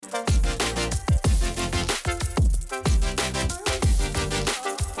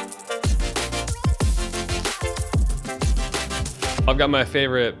I've got my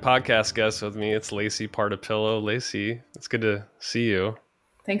favorite podcast guest with me. It's Lacey Partapillo. Lacey, it's good to see you.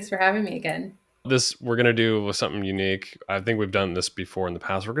 Thanks for having me again. This we're going to do with something unique. I think we've done this before in the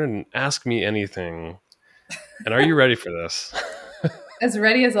past. We're going to ask me anything. And are you ready for this? As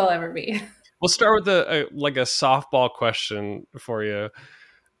ready as I'll ever be. We'll start with a softball question for you.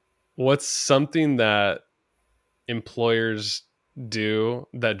 What's something that employers do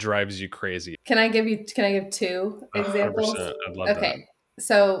that drives you crazy? Can I give two examples? 100%. I'd love Okay.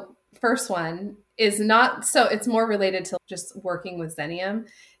 So first one is not, so it's more related to just working with Xenium,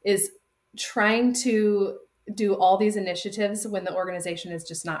 is trying to do all these initiatives when the organization is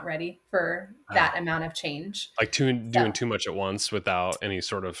just not ready for that amount of change. Like doing too much at once without any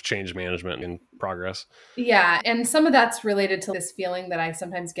sort of change management in progress. Yeah. And some of that's related to this feeling that I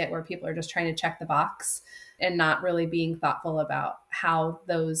sometimes get where people are just trying to check the box and not really being thoughtful about how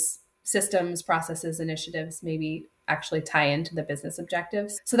those systems, processes, initiatives maybe actually tie into the business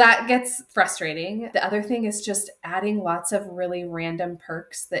objectives. So that gets frustrating. The other thing is just adding lots of really random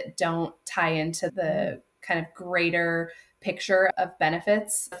perks that don't tie into the kind of greater picture of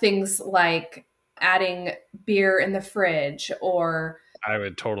benefits. Things like adding beer in the fridge, or I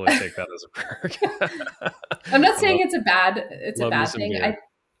would totally take that as a perk. I'm not saying it's a bad thing.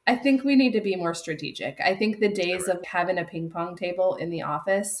 I think we need to be more strategic. I think the days of having a ping pong table in the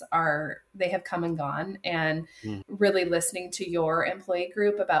office they have come and gone, and really listening to your employee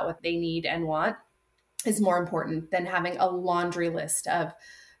group about what they need and want is more important than having a laundry list of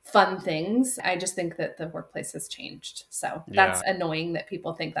fun things. I just think that the workplace has changed. So that's annoying that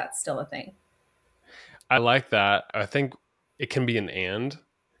people think that's still a thing. I like that. I think it can be an and.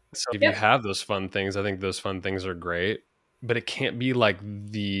 So if you have those fun things, I think those fun things are great, but it can't be like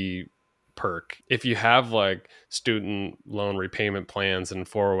the perk. If you have like student loan repayment plans and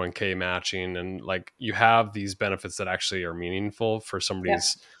 401k matching, and like you have these benefits that actually are meaningful for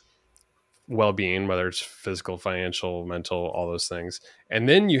somebody's well-being, whether it's physical, financial, mental, all those things. And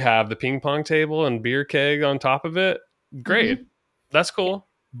then you have the ping pong table and beer keg on top of it. Great. Mm-hmm. That's cool.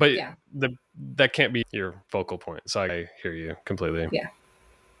 But that can't be your focal point. So I hear you completely. Yeah.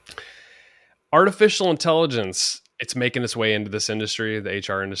 Artificial intelligence, it's making its way into this industry, the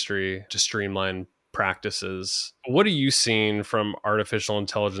HR industry, to streamline practices. What are you seeing from artificial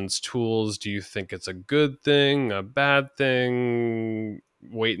intelligence tools? Do you think it's a good thing, a bad thing?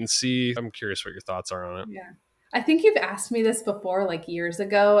 Wait and see. I'm curious what your thoughts are on it. Yeah. I think you've asked me this before, like years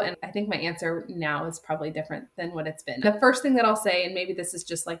ago, and I think my answer now is probably different than what it's been. The first thing that I'll say, and maybe this is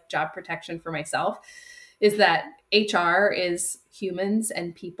just like job protection for myself, is that HR is humans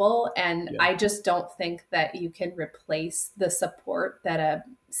and people. And I just don't think that you can replace the support that a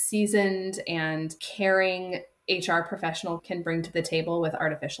seasoned and caring HR professional can bring to the table with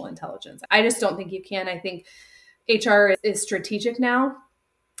artificial intelligence. I just don't think you can. I think HR is strategic now.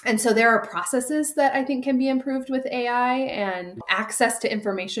 And so there are processes that I think can be improved with AI, and access to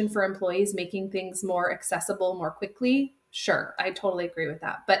information for employees, making things more accessible more quickly. Sure, I totally agree with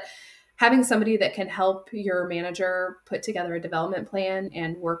that. But having somebody that can help your manager put together a development plan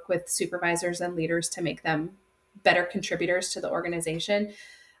and work with supervisors and leaders to make them better contributors to the organization,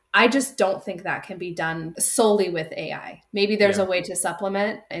 I just don't think that can be done solely with AI. Maybe there's a way to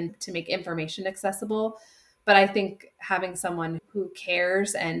supplement and to make information accessible. But I think having someone who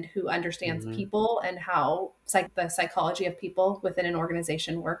cares and who understands people and how the psychology of people within an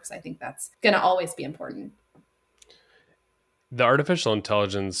organization works, I think that's going to always be important. The artificial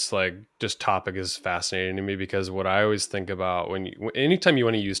intelligence, just topic is fascinating to me, because what I always think about anytime you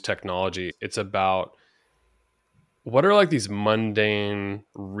want to use technology, it's about what are these mundane,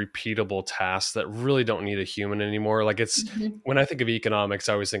 repeatable tasks that really don't need a human anymore. When I think of economics,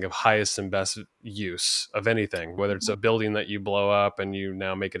 I always think of highest and best use of anything, whether it's a building that you blow up and you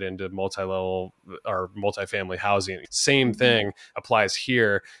now make it into multi-level or multifamily housing. Same thing applies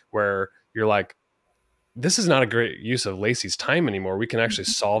here, where you're like, this is not a great use of Lacey's time anymore. We can actually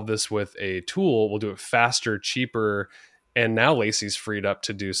solve this with a tool. We'll do it faster, cheaper. And now Lacey's freed up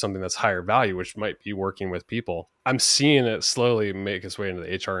to do something that's higher value, which might be working with people. I'm seeing it slowly make its way into the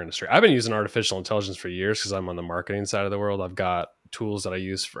HR industry. I've been using artificial intelligence for years because I'm on the marketing side of the world. I've got tools that I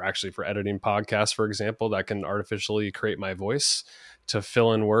use for editing podcasts, for example, that can artificially create my voice to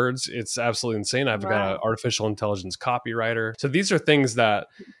fill in words. It's absolutely insane. I've got an artificial intelligence copywriter. So these are things that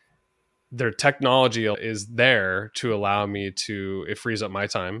their technology is there to allow me to, it frees up my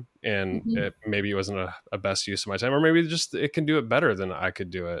time, and maybe it wasn't a best use of my time, or maybe just it can do it better than I could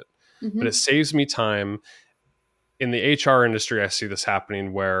do it, but it saves me time. In the HR industry, I see this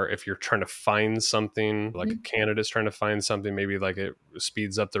happening where if you're trying to find something, like a candidate's trying to find something, maybe it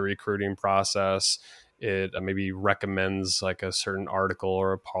speeds up the recruiting process. It maybe recommends like a certain article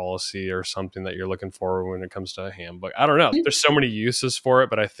or a policy or something that you're looking for when it comes to a handbook. I don't know. There's so many uses for it,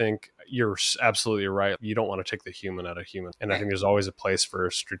 but I think you're absolutely right. You don't want to take the human out of human. And I think there's always a place for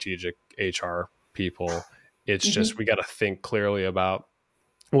strategic HR people. It's just, we got to think clearly about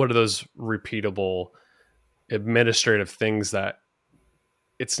what are those repeatable administrative things that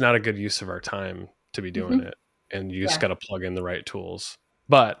it's not a good use of our time to be doing it. And you just got to plug in the right tools.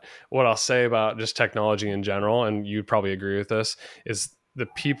 But what I'll say about just technology in general, and you'd probably agree with this, is the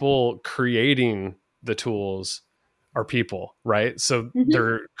people creating the tools are people, right? So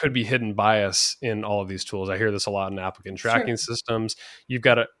there could be hidden bias in all of these tools. I hear this a lot in applicant tracking systems. You've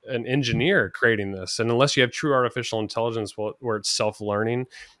got an engineer creating this. And unless you have true artificial intelligence where it's self-learning,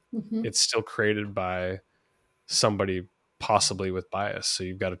 it's still created by somebody possibly with bias. So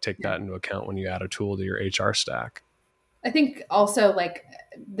you've got to take that into account when you add a tool to your HR stack. I think also like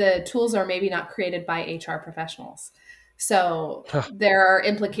the tools are maybe not created by HR professionals. So there are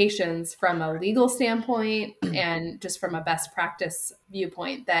implications from a legal standpoint and just from a best practice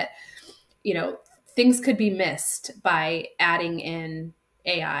viewpoint that, you know, things could be missed by adding in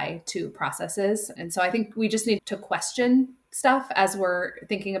AI to processes. And so I think we just need to question stuff as we're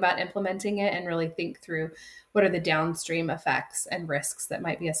thinking about implementing it and really think through what are the downstream effects and risks that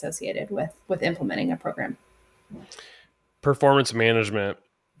might be associated with implementing a program. Performance management.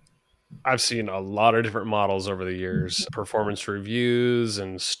 I've seen a lot of different models over the years, performance reviews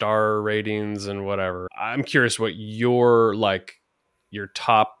and star ratings and whatever. I'm curious what your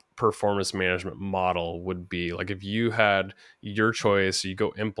top performance management model would be. Like if you had your choice, you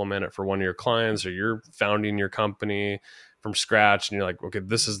go implement it for one of your clients, or you're founding your company from scratch and you're like, okay,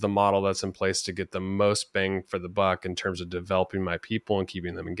 this is the model that's in place to get the most bang for the buck in terms of developing my people and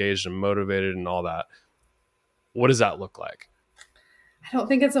keeping them engaged and motivated and all that. What does that look like? I don't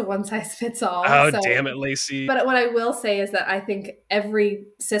think it's a one size fits all. Oh, damn it, Lacey. But what I will say is that I think every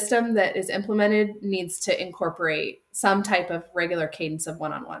system that is implemented needs to incorporate some type of regular cadence of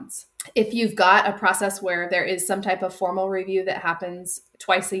one-on-ones. If you've got a process where there is some type of formal review that happens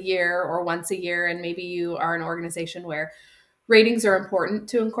twice a year or once a year, and maybe you are an organization where ratings are important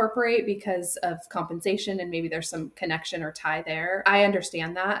to incorporate because of compensation and maybe there's some connection or tie there, I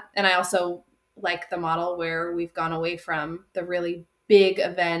understand that. And I also like the model where we've gone away from the really big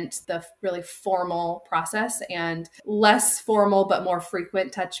event, the really formal process, and less formal but more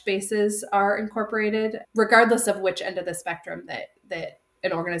frequent touch bases are incorporated, regardless of which end of the spectrum that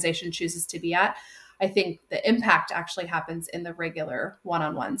an organization chooses to be at. I think the impact actually happens in the regular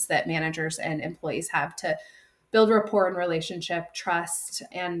one-on-ones that managers and employees have to build rapport and relationship, trust,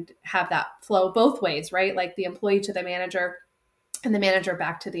 and have that flow both ways, right? Like the employee to the manager and the manager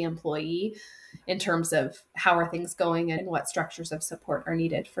back to the employee in terms of how are things going and what structures of support are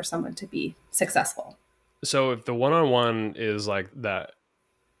needed for someone to be successful. So if the one-on-one is like that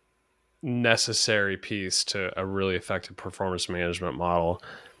necessary piece to a really effective performance management model,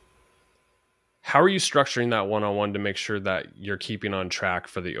 how are you structuring that one-on-one to make sure that you're keeping on track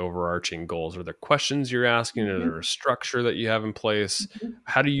for the overarching goals? Are there questions you're asking? Is there a structure that you have in place?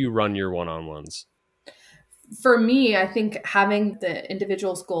 How do you run your one-on-ones? For me, I think having the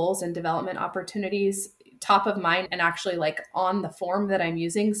individual's goals and development opportunities top of mind and actually like on the form that I'm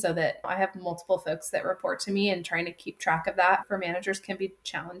using so that I have multiple folks that report to me, and trying to keep track of that for managers can be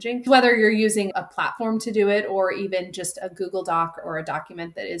challenging. Whether you're using a platform to do it or even just a Google Doc or a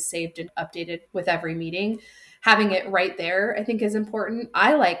document that is saved and updated with every meeting, having it right there, I think is important.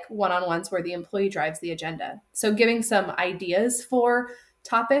 I like one-on-ones where the employee drives the agenda. So giving some ideas for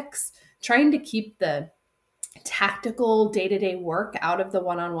topics, trying to keep the tactical day-to-day work out of the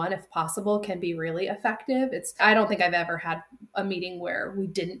one-on-one if possible can be really effective. I don't think I've ever had a meeting where we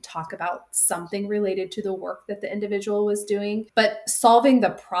didn't talk about something related to the work that the individual was doing, but solving the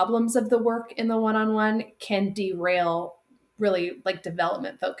problems of the work in the one-on-one can derail really like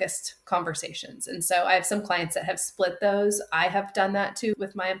development focused conversations. And so I have some clients that have split those. I have done that too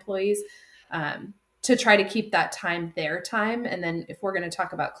with my employees, to try to keep that time their time. And then if we're going to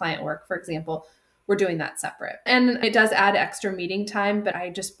talk about client work, for example, we're doing that separate. And it does add extra meeting time, but I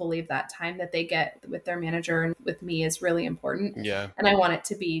just believe that time that they get with their manager and with me is really important. Yeah. And I want it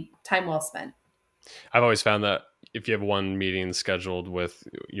to be time well spent. I've always found that if you have one meeting scheduled with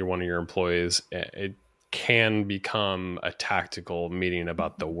one of your employees, it can become a tactical meeting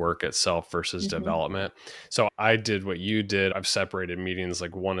about the work itself versus development. So I did what you did. I've separated meetings.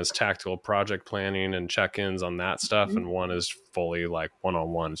 Like one is tactical project planning and check-ins on that stuff. And one is fully like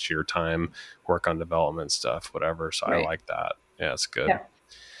one-on-one. It's your time, work on development stuff, whatever. So I like that. Yeah, it's good. Yeah.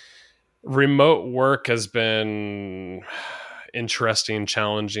 Remote work has been interesting,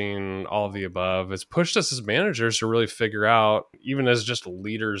 challenging, all of the above. It's pushed us as managers to really figure out, even as just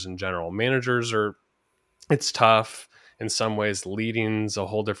leaders in general. Managers are, it's tough in some ways. Leading's a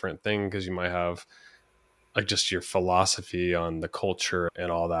whole different thing because you might have like just your philosophy on the culture and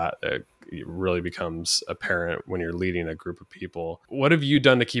all that. It really becomes apparent when you're leading a group of people. What have you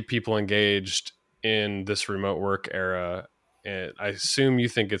done to keep people engaged in this remote work era? And I assume you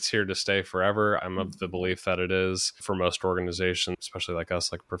think it's here to stay forever. I'm of the belief that it is for most organizations, especially like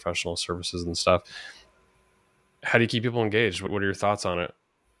us, like professional services and stuff. How do you keep people engaged? What are your thoughts on it?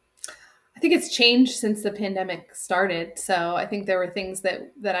 I think it's changed since the pandemic started. So I think there were things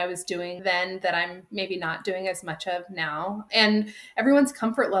that I was doing then that I'm maybe not doing as much of now. And everyone's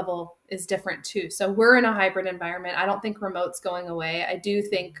comfort level is different too. So we're in a hybrid environment. I don't think remote's going away. I do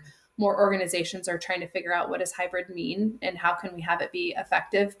think more organizations are trying to figure out what does hybrid mean and how can we have it be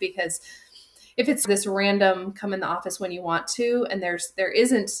effective, because if it's this random come in the office when you want to and there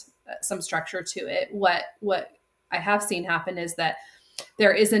isn't some structure to it, what I have seen happen is that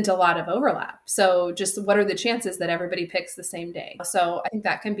there isn't a lot of overlap. So just what are the chances that everybody picks the same day? So I think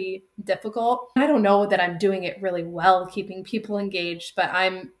that can be difficult. I don't know that I'm doing it really well, keeping people engaged, but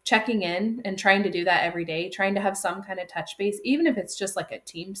I'm checking in and trying to do that every day, trying to have some kind of touch base, even if it's just like a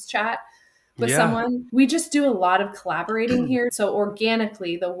Teams chat with someone. We just do a lot of collaborating here. So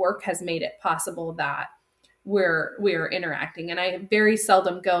organically, the work has made it possible that we're interacting. And I very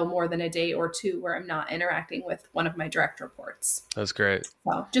seldom go more than a day or two where I'm not interacting with one of my direct reports. That's great.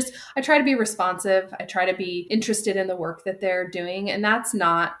 So just, I try to be responsive. I try to be interested in the work that they're doing. And that's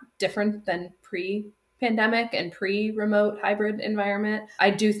not different than pre-pandemic and pre-remote hybrid environment.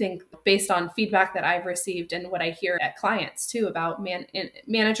 I do think based on feedback that I've received and what I hear at clients too about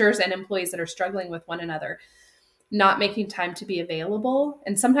managers and employees that are struggling with one another, not making time to be available.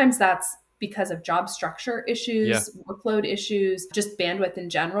 And sometimes that's because of job structure issues, workload issues, just bandwidth in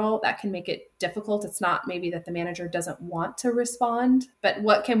general, that can make it difficult. It's not maybe that the manager doesn't want to respond, but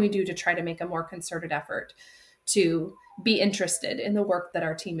what can we do to try to make a more concerted effort to be interested in the work that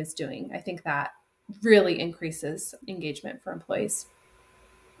our team is doing? I think that really increases engagement for employees.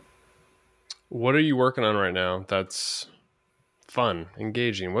 What are you working on right now that's fun,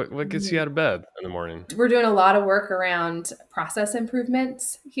 engaging? What gets you out of bed in the morning? We're doing a lot of work around process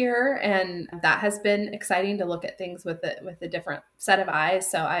improvements here, and that has been exciting to look at things with a different set of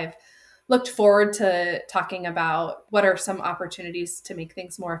eyes. So I've looked forward to talking about what are some opportunities to make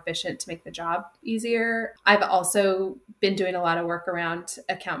things more efficient, to make the job easier. I've also been doing a lot of work around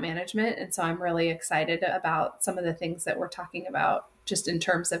account management, and so I'm really excited about some of the things that we're talking about just in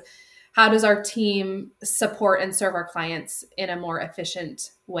terms of how does our team support and serve our clients in a more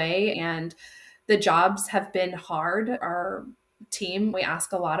efficient way? And the jobs have been hard. Our team, we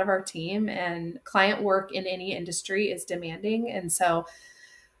ask a lot of our team, and client work in any industry is demanding. And so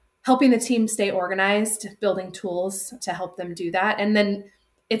helping the team stay organized, building tools to help them do that. And then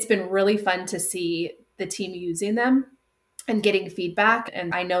it's been really fun to see the team using them and getting feedback.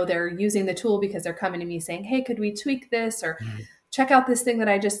 And I know they're using the tool because they're coming to me saying, hey, could we tweak this? Or check out this thing that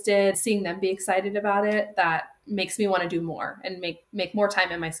I just did. Seeing them be excited about it, that makes me want to do more and make more time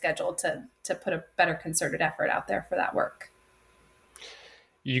in my schedule to put a better concerted effort out there for that work.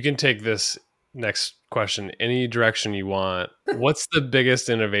 You can take this next question any direction you want. What's the biggest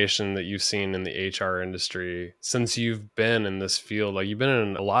innovation that you've seen in the HR industry since you've been in this field? Like, you've been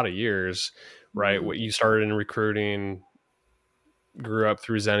in a lot of years, right? Mm-hmm. What you started in recruiting, grew up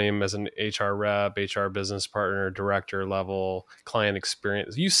through Xenium as an HR rep, HR business partner, director level, client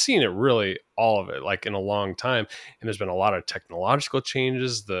experience. You've seen it really, all of it, like in a long time. And there's been a lot of technological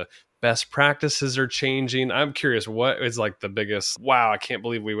changes. The best practices are changing. I'm curious, what is like the biggest, wow, I can't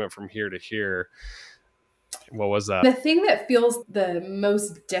believe we went from here to here. What was that? The thing that feels the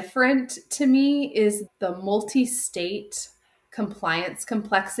most different to me is the multi-state compliance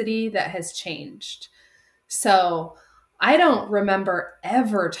complexity that has changed. So I don't remember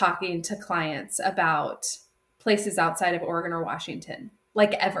ever talking to clients about places outside of Oregon or Washington,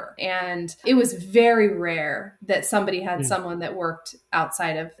 like ever. And it was very rare that somebody had someone that worked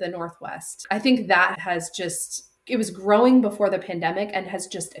outside of the Northwest. I think that has just, it was growing before the pandemic and has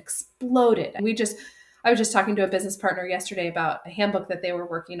just exploded. And I was just talking to a business partner yesterday about a handbook that they were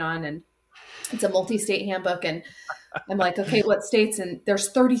working on, and it's a multi-state handbook. And I'm like, okay, what states? And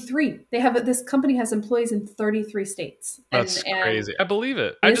there's 33. This company has employees in 33 states. That's crazy. I believe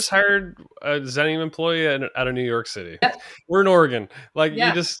it. I just hired a Xenium employee out of New York City. Yep. We're in Oregon. Like, you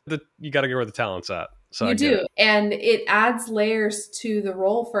got to get where the talent's at. So I You get it. do. And it adds layers to the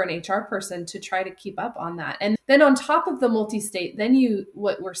role for an HR person to try to keep up on that. And then on top of the multi-state, then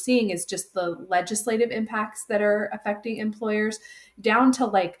what we're seeing is just the legislative impacts that are affecting employers down to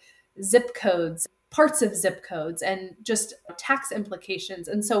like zip codes, parts of zip codes, and just tax implications.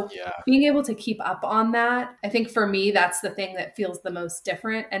 And so Yeah. being able to keep up on that, I think for me, that's the thing that feels the most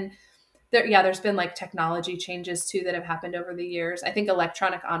different. And there's been like technology changes too that have happened over the years. I think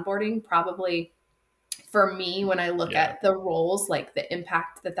electronic onboarding probably for me, when I look Yeah. at the roles, like the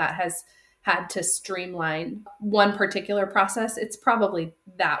impact that that has had to streamline one particular process, it's probably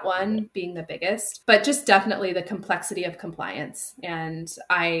that one being the biggest, but just definitely the complexity of compliance. And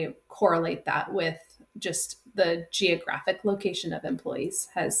I correlate that with just the geographic location of employees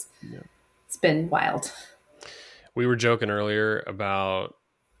it's been wild. We were joking earlier about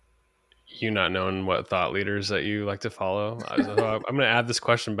you not knowing what thought leaders that you like to follow. I'm going to add this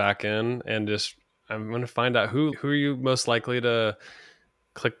question back in and just I'm going to find out who are you most likely to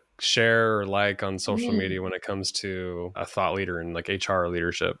click share or like on social media when it comes to a thought leader in like HR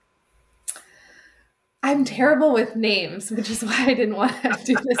leadership. I'm terrible with names, which is why I didn't want to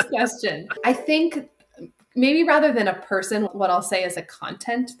do this question. I think maybe rather than a person, what I'll say is a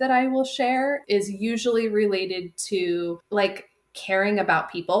content that I will share is usually related to like caring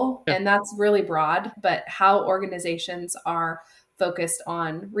about people. Yeah. And that's really broad, but how organizations are focused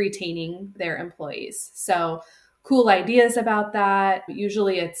on retaining their employees. So cool ideas about that.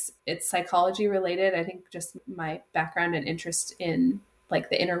 Usually it's psychology related. I think just my background and interest in like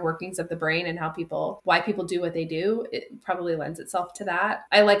the inner workings of the brain and why people do what they do, it probably lends itself to that.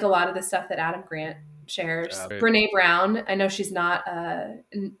 I like a lot of the stuff that Adam Grant shares. Brene Brown, I know she's not an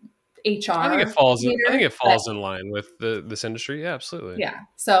HR. I think it falls in line with this industry. Yeah, absolutely. Yeah.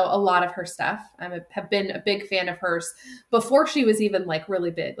 So a lot of her stuff, have been a big fan of hers before she was even like really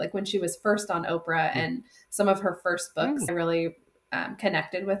big. Like when she was first on Oprah and some of her first books, I really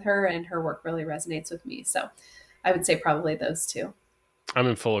connected with her and her work really resonates with me. So I would say probably those two. I'm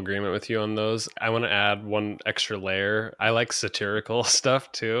in full agreement with you on those. I want to add one extra layer. I like satirical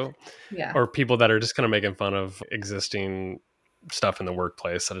stuff too. Yeah. Or people that are just kind of making fun of existing stuff in the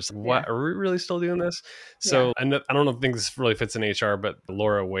workplace. That is, what are we really still doing this? So I don't think this really fits in HR, but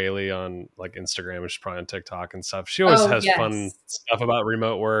Laura Whaley on like Instagram, which is probably on TikTok and stuff. She always has fun stuff about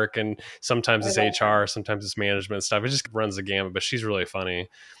remote work, and sometimes it's HR, sometimes it's management stuff. It just runs the gamut, but she's really funny.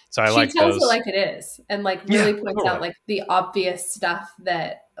 So she tells it like it is and like really points out like the obvious stuff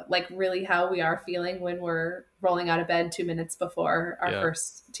that like really how we are feeling when we're rolling out of bed 2 minutes before our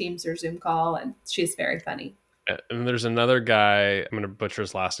first Teams or Zoom call. And she's very funny. And there's another guy, I'm going to butcher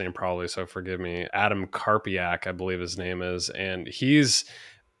his last name probably, so forgive me. Adam Karpiak, I believe his name is. And he's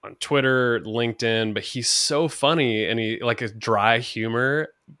on Twitter, LinkedIn, but he's so funny and he like a dry humor.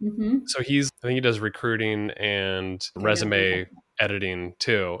 So I think he does recruiting and resume editing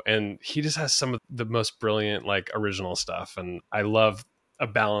too. And he just has some of the most brilliant, like original stuff. And I love a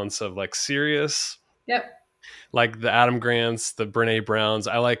balance of like serious. Like the Adam Grants, the Brene Browns.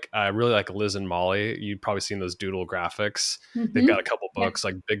 I really like Liz and Molly. You've probably seen those doodle graphics. They've got a couple books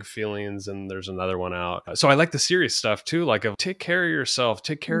like Big Feelings, and there's another one out. So I like the serious stuff too, like of take care of yourself,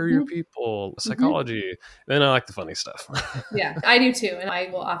 take care of your people, psychology. Then I like the funny stuff. Yeah, I do too. And I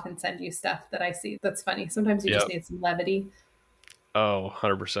will often send you stuff that I see that's funny. Sometimes you just need some levity. Oh,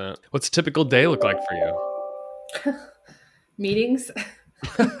 100%. What's a typical day look like for you? Meetings.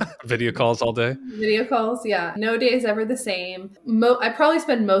 Video calls all day? Video calls, yeah. No day is ever the same. I probably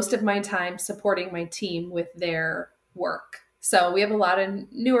spend most of my time supporting my team with their work. So we have a lot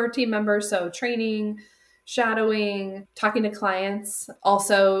of newer team members, so training, shadowing, talking to clients.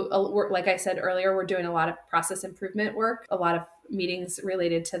 Also, like I said earlier, we're doing a lot of process improvement work, a lot of meetings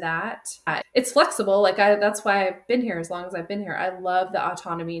related to that. It's flexible. That's why I've been here as long as I've been here. I love the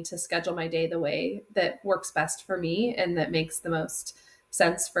autonomy to schedule my day the way that works best for me and that makes the most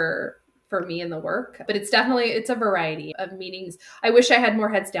sense for me in the work. But it's a variety of meetings. I wish I had more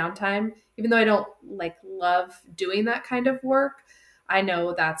heads down time, even though I don't like love doing that kind of work. I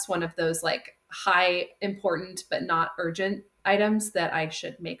know that's one of those like high important but not urgent items that I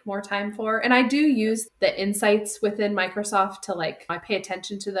should make more time for. And I do use the insights within Microsoft to I pay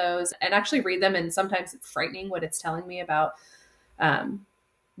attention to those and actually read them. And sometimes it's frightening what it's telling me about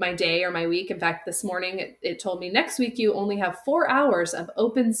my day or my week. In fact, this morning it told me next week you only have 4 hours of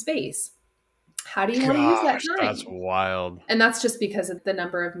open space. How do you want to use that time? That's wild. And that's just because of the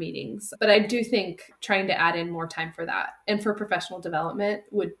number of meetings. But I do think trying to add in more time for that and for professional development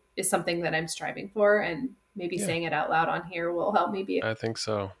is something that I'm striving for. And maybe saying it out loud on here will help me be. I think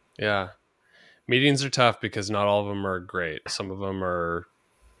so. Yeah. Meetings are tough because not all of them are great. Some of them are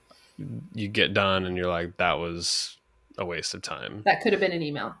you get done and you're like, that was a waste of time. That could have been an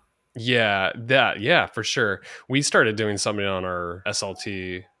email. Yeah, for sure. We started doing something on our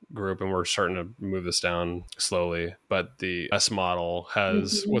SLT group, and we're starting to move this down slowly. But the S model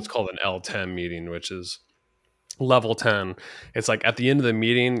has what's called an L10 meeting, which is level 10. It's like at the end of the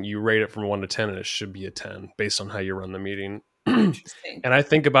meeting, you rate it from 1 to 10, and it should be a 10 based on how you run the meeting. Interesting. And I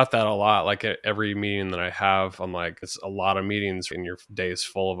think about that a lot. Like at every meeting that I have, I'm like, it's a lot of meetings and your day is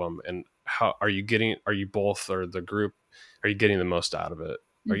full of them. And how are you both or the group, are you getting the most out of it?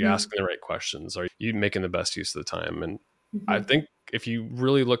 Are you asking the right questions? Are you making the best use of the time? And I think if you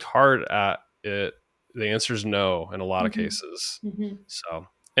really looked hard at it, the answer is no in a lot of cases. So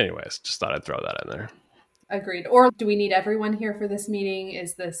anyways, just thought I'd throw that in there. Agreed. Or do we need everyone here for this meeting?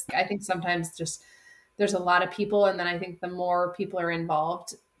 I think sometimes just there's a lot of people. And then I think the more people are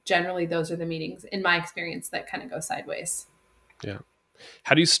involved, generally those are the meetings, in my experience, that kind of go sideways. Yeah.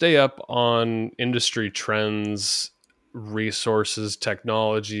 How do you stay up on industry trends, resources,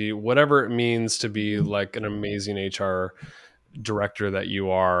 technology, whatever it means to be like an amazing HR director that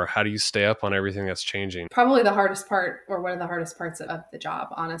you are? How do you stay up on everything that's changing? Probably the hardest part, or one of the hardest parts of the job,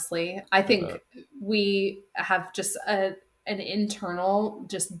 honestly. I think we have just an internal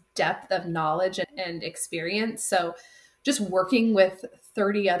just depth of knowledge and experience. So just working with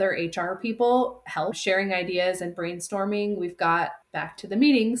 30 other HR people help, sharing ideas and brainstorming. We've got, back to the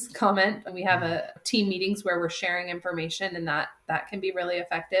meetings comment, we have a team meetings where we're sharing information, and that can be really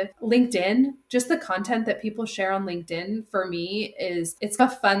effective. LinkedIn, just the content that people share on LinkedIn, for me, it's a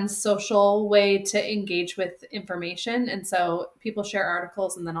fun social way to engage with information. And so people share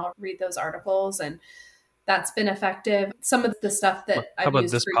articles, and then I'll read those articles, and that's been effective. Some of the stuff that I've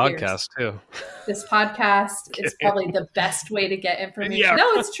used this for podcast years, too? This podcast is probably the best way to get information. Yeah.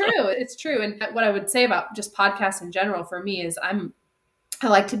 No, it's true. It's true. And what I would say about just podcasts in general for me is I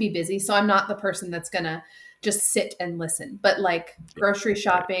like to be busy. So I'm not the person that's going to just sit and listen, but like grocery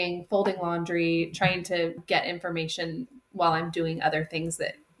shopping, folding laundry, trying to get information while I'm doing other things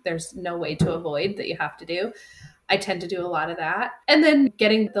that there's no way to avoid that you have to do. I tend to do a lot of that. And then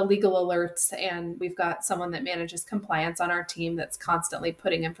getting the legal alerts. And we've got someone that manages compliance on our team that's constantly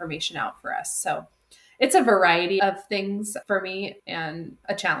putting information out for us. So it's a variety of things for me, and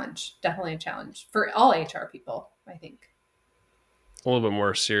a challenge, definitely a challenge for all HR people, I think. A little bit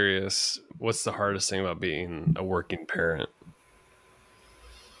more serious. What's the hardest thing about being a working parent?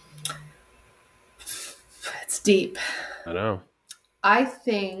 It's deep. I know. I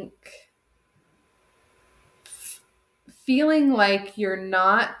think feeling like you're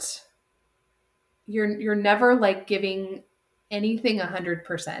never like giving anything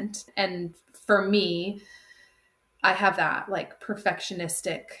 100%. And for me, I have that like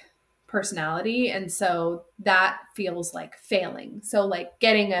perfectionistic personality. And so that feels like failing. So like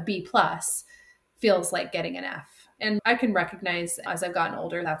getting a B plus feels like getting an F. And I can recognize as I've gotten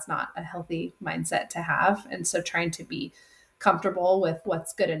older, that's not a healthy mindset to have. And so trying to be comfortable with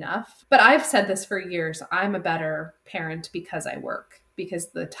what's good enough. But I've said this for years, I'm a better parent because I work, because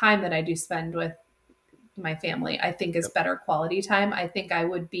the time that I do spend with my family, I think is better quality time. I think I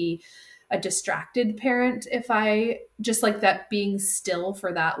would be a distracted parent if I just like that being still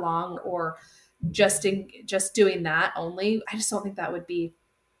for that long, or just doing that only. I just don't think that would be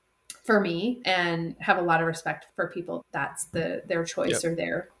for me, and have a lot of respect for people that's their choice or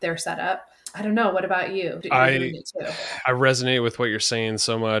their setup. I don't know. What about you? I resonate with what you're saying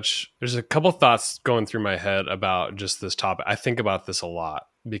so much. There's a couple thoughts going through my head about just this topic. I think about this a lot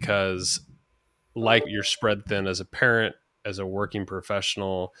because, like, you're spread thin as a parent, as a working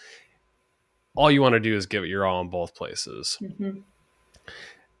professional. All you want to do is give it your all in both places.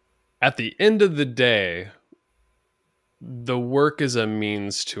 At the end of the day, the work is a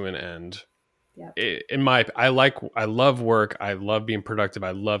means to an end. I love work. I love being productive.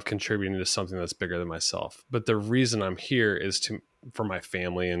 I love contributing to something that's bigger than myself. But the reason I'm here is for my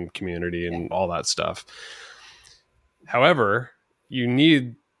family and community and all that stuff. However, you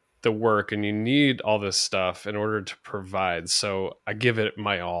need the work and you need all this stuff in order to provide. So I give it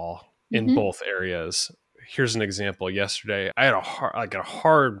my all in both areas. Here's an example. Yesterday, I had a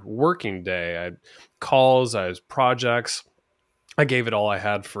hard working day. I had calls, I had projects. I gave it all I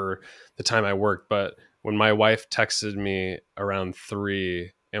had for the time I worked. But when my wife texted me around 3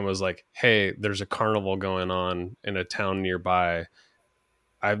 and was like, hey, there's a carnival going on in a town nearby,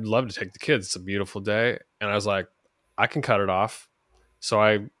 I'd love to take the kids. It's a beautiful day. And I was like, I can cut it off. So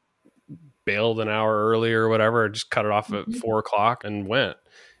I bailed an hour early or whatever. I just cut it off at 4:00 and went.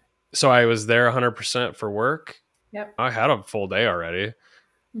 So I was there 100% for work. Yep. I had a full day already.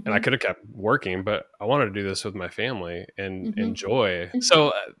 and I could have kept working, but I wanted to do this with my family and Mhm. enjoy. Mhm.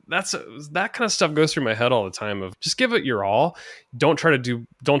 So that kind of stuff goes through my head all the time of just give it your all. Don't try to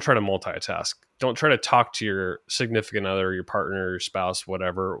multitask. Don't try to talk to your significant other, your partner, your spouse,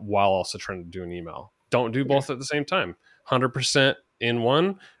 whatever, while also trying to do an email. Don't do Yeah. both at the same time. 100% in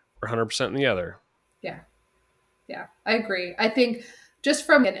one or 100% in the other. Yeah. Yeah, I agree. I think just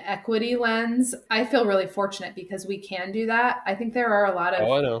from an equity lens, I feel really fortunate because we can do that. I think there are a lot of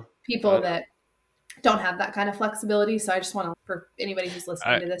Oh, I know. people that don't have that kind of flexibility. So I just want to, for anybody who's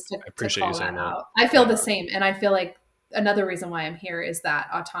listening to this, to appreciate you call that saying that. out. I feel the same. And I feel like another reason why I'm here is that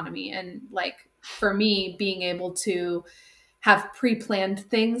autonomy. And like for me, being able to have pre-planned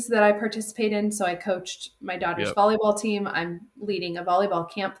things that I participate in. So I coached my daughter's volleyball team. I'm leading a volleyball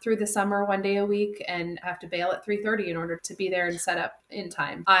camp through the summer 1 day a week, and I have to bail at 3:30 in order to be there and set up in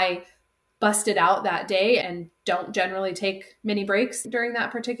time. I busted out that day and don't generally take many breaks during that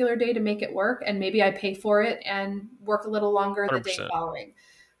particular day to make it work. And maybe I pay for it and work a little longer 100%. The day following.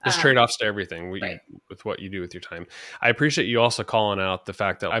 There's trade-offs to everything right. with what you do with your time. I appreciate you also calling out the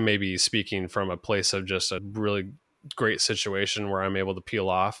fact that I may be speaking from a place of just a really great situation where I'm able to peel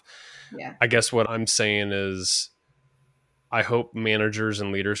off. Yeah. I guess what I'm saying is I hope managers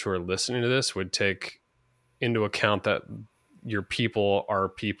and leaders who are listening to this would take into account that your people are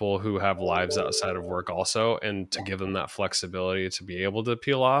people who have lives outside of work also, and to give them that flexibility to be able to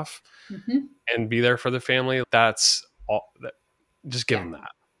peel off and be there for the family. That's all. Just give them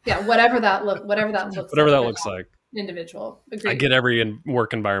that. Yeah, whatever that looks like. Individual. Agreed. I get every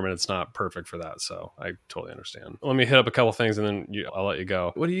work environment. It's not perfect for that. So I totally understand. Let me hit up a couple things and then I'll let you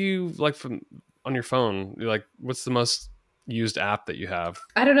go. What do you like on your phone? Like, what's the most used app that you have?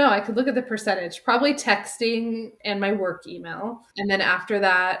 I don't know. I could look at the percentage. Probably texting and my work email. And then after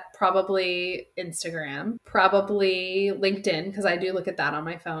that, probably Instagram, probably LinkedIn, because I do look at that on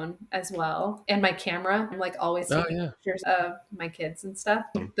my phone as well. And my camera. I'm like always taking pictures of my kids and stuff.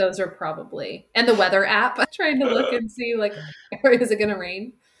 Those are probably, and the weather app. I'm trying to look and see like, is it going to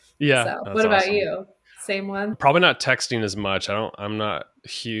rain? Yeah. So what about you? Same one? Probably not texting as much. I'm not a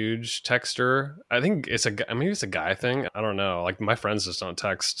huge texter. I think maybe it's a guy thing. I don't know. Like my friends just don't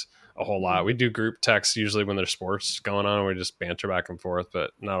text a whole lot. We do group text usually when there's sports going on. We just banter back and forth, but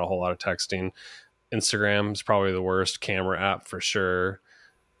not a whole lot of texting. Instagram is probably the worst camera app for sure.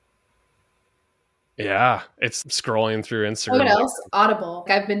 Yeah, it's scrolling through Instagram. What else? Audible.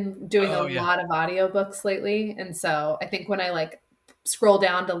 I've been doing a lot of audiobooks lately. And so I think when I scroll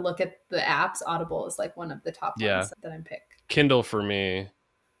down to look at the apps, Audible is like one of the top ones that I'm picked. Kindle for me.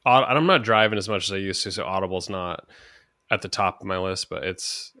 I'm not driving as much as I used to, so Audible's not at the top of my list, but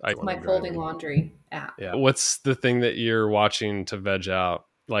it's my folding laundry app. Yeah. What's the thing that you're watching to veg out?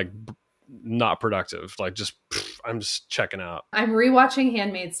 Like not productive, like I'm just checking out. I'm rewatching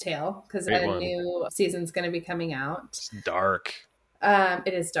Handmaid's Tale because a new season's going to be coming out. It's dark.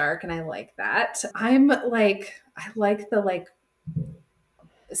 It is dark, and I like that. I like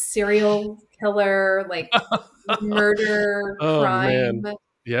the serial killer, murder, crime. Man.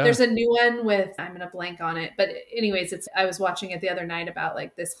 Yeah. There's a new one with, I'm gonna blank on it, but anyways, I was watching it the other night about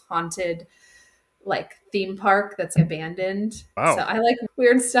this haunted theme park that's abandoned. Wow. So I like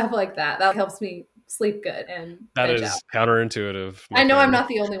weird stuff like that. That helps me sleep good. And that is counterintuitive. I know I'm not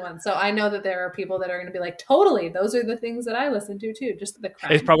the only one. So I know that there are people that are going to be like, totally, those are the things that I listen to too. Just the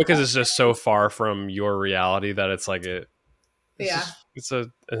crime. It's probably because it's just so far from your reality that it's like it's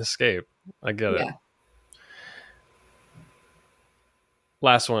an escape. I get it.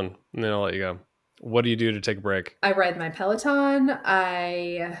 Last one, and then I'll let you go. What do you do to take a break? I ride my Peloton.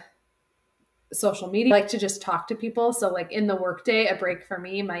 Social media. I like to just talk to people. So in the workday, a break for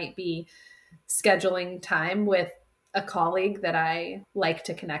me might be scheduling time with a colleague that I like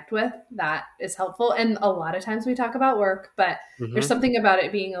to connect with. That is helpful. And a lot of times we talk about work, but there's something about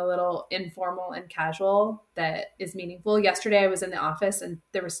it being a little informal and casual that is meaningful. Yesterday I was in the office and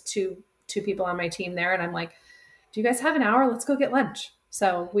there was two people on my team there. And I'm like, do you guys have an hour? Let's go get lunch.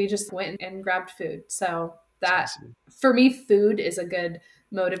 So we just went and grabbed food. So that for me, food is a good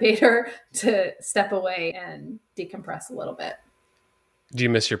motivator to step away and decompress a little bit. Do you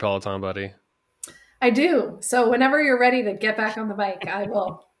miss your Peloton buddy? I do. So whenever you're ready to get back on the bike, I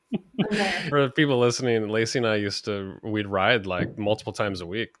will. For the people listening, Lacey and I we'd ride multiple times a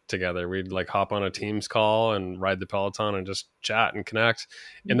week together. We'd hop on a Teams call and ride the Peloton and just chat and connect.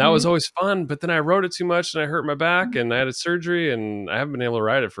 And that was always fun. But then I rode it too much and I hurt my back and I had a surgery and I haven't been able to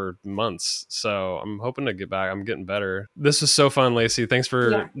ride it for months. So I'm hoping to get back. I'm getting better. This was so fun, Lacey. Thanks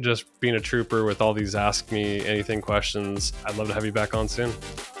for just being a trooper with all these Ask Me Anything questions. I'd love to have you back on soon.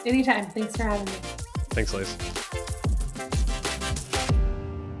 Anytime. Thanks for having me. Thanks, Lacey.